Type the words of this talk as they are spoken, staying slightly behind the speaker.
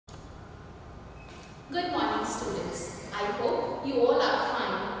Good morning, students. I hope you all are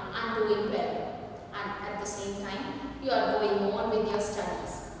fine and doing well, and at the same time you are going on with your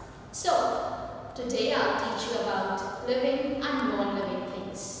studies. So today I'll teach you about living and non-living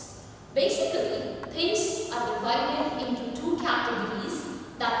things. Basically, things are divided into two categories,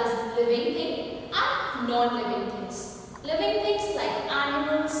 that is living thing and non-living things. Living things like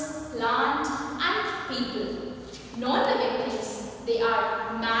animals, plant and people. Non-living things, they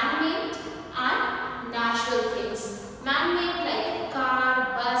are man-made and natural things. Man-made like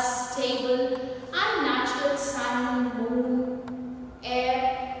car, bus, table, and natural sun, moon,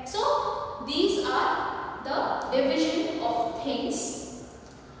 air. So these are the division of things.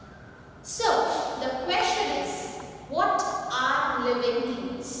 So the question is, what are living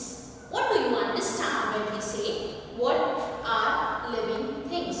things? What do you understand when we say what are living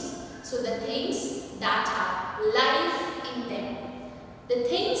things? So the things that have life in them. The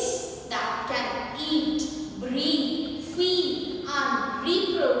things that can eat, breathe, feed and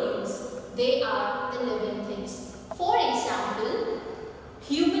reproduce, they are the living things. For example,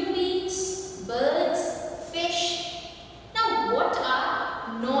 human beings, birds, fish. Now what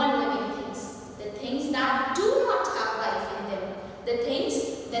are non-living things? The things that do not have life in them. The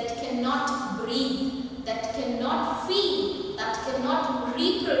things that cannot breathe, that cannot feed, that cannot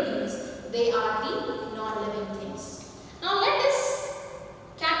reproduce. They are the non-living things. Now let us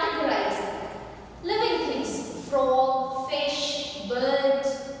categorize it. Living things: frog, fish, bird,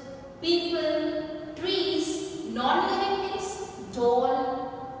 people, trees. Non-living things: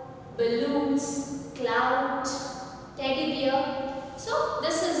 doll, balloons, cloud, teddy bear. So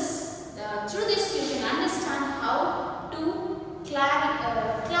this is, through this you can understand how to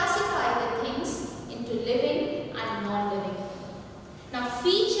classify the things into living and non-living. Now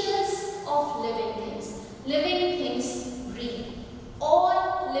features of living things. Living things breathe.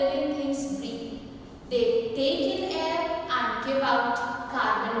 All living things breathe. They take in air and give out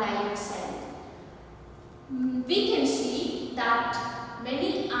carbon dioxide. We can see that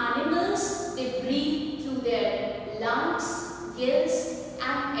many animals, they breathe through their lungs, gills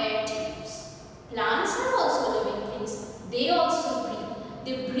and air tubes. Plants are also living things. They also breathe.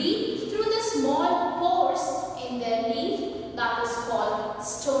 They breathe through the small pores in their leaf, that is called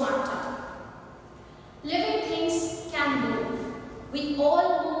stomata. Living things can move. We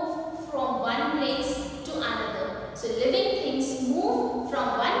all move from one place to another. So living things move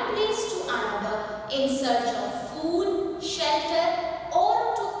from one place to another in search of food, shelter,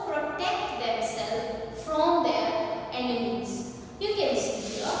 or to protect themselves from their enemies. You can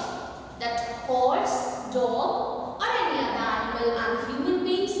see here that horse, dog or any other animal and human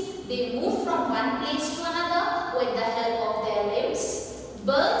beings, they move from one place to another with the help of their limbs.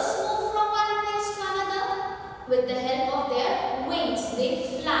 Birds move from one place to another with the help of their wings.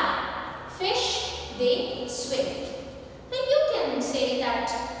 They fly. Fish, they swim. Then you can say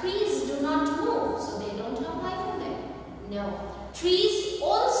that trees do not move, so they don't have life in them. No. Trees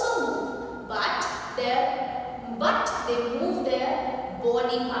also move, but they move their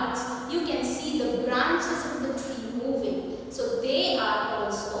body parts. You can see the branches of the tree moving. So they are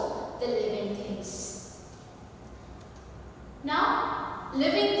also the living things. Now,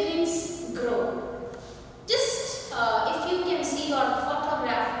 living things grow. Just if you can see your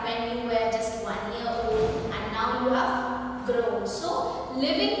photograph when you were just 1 year old and now you have grown. So,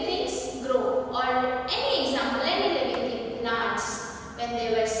 living things grow. Or any example, any living thing, plants, when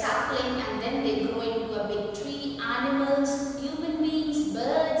they were sapling and then they grow into a big tree. Animals, human beings,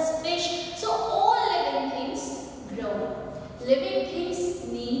 birds, fish. So, all living things grow. Living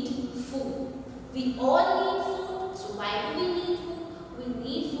things need food. We all need food. So, why do we need food? We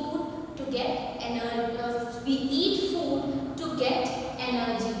need food to get energy. We eat food to get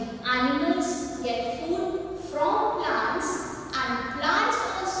energy. Animals get food from plants and plants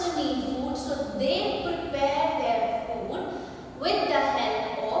also need food. So they prepare their food with the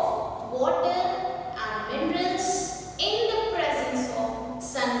help of water and minerals in the presence of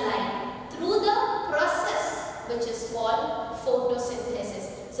sunlight through the process which is called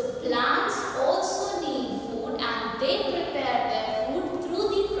photosynthesis. So plants also need food and they prepare their food through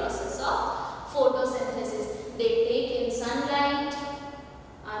the process of photosynthesis. They take in sunlight,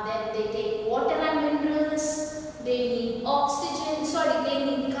 then they take water and minerals, they need they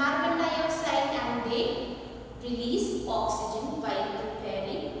need carbon dioxide and they release oxygen by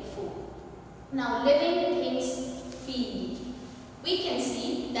preparing food. Now living things feel. We can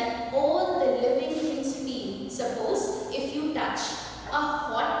see that all the living things feel. Suppose if you touch a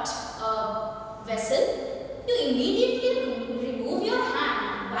hot vessel, you immediately remove your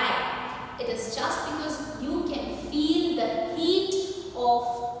hand. Why? It is just because you can feel the heat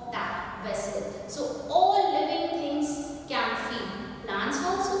of that vessel. So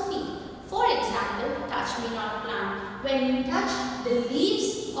touch me not plant. When you touch the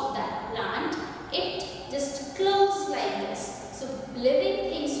leaves of that plant, it just closes like this. So living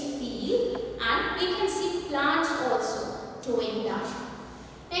things feel, and we can see plants also towing down.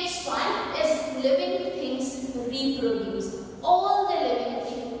 Next one is living things reproduce. All the living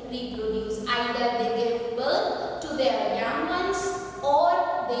things reproduce. Either they give birth to their young ones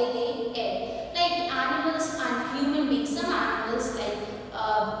or they lay egg. Like animals and human beings, some animals like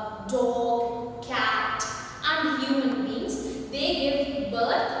dog, cat and human beings, they give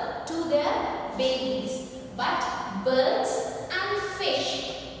birth to their babies. But birds and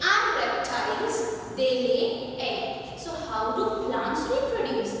fish and reptiles, they lay egg. So how do plants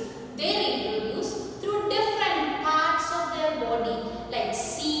reproduce? They reproduce through different parts of their body like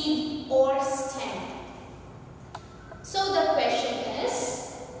seed or stem. So the question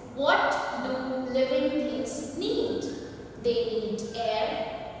is, what do living things need? They need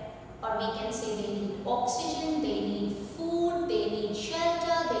air, or we can say they need oxygen, they need food, they need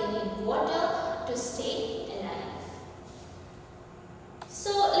shelter, they need water to stay alive.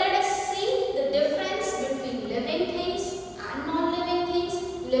 So let us see the difference between living things and non-living things.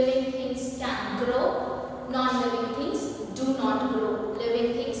 Living things can grow, non-living things do not grow.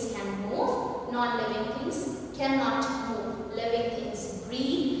 Living things can move, non-living things cannot move. Living things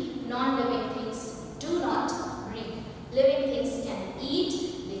breathe, non-living things do not breathe. Living things can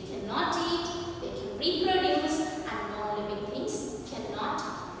eat, they cannot eat, they can reproduce, and non-living things cannot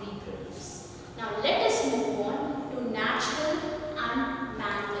reproduce. Now let us move on to natural and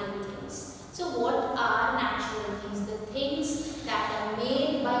man-made things. So what are natural things? The things that are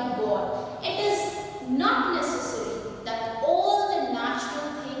made by God. It is not necessary that all the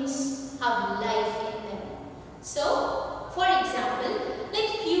natural things have life in them. So, for example, like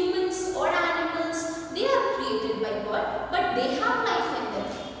humans or animals, they are created by God, but they have life in them.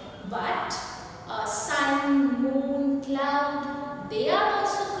 But sun, moon, cloud, they are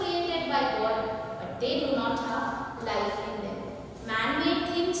also created by God, but they do not have life in them.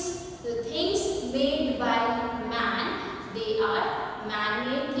 Man-made things, the things made by man, they are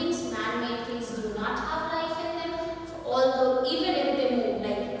man-made things. Man-made things do not have life in them. Although even if they move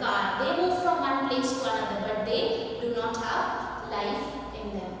like a car, they move from one place to another, but they do not have life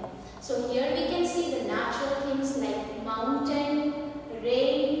in them. So here we can see the natural things like mountain,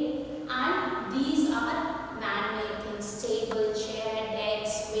 rain, and these are man-made things. Table, chair,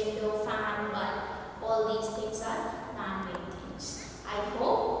 decks, window, fan, bulb. All these things are man-made things. I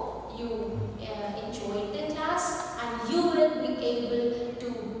hope you enjoyed the class and you will be able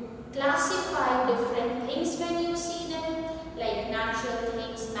to classify different things when you see them, like natural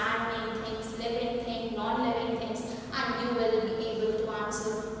things, man-made things, living things, non-living things, and you will be able to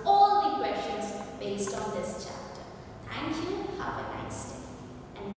answer all the questions based on this chapter. Thank you.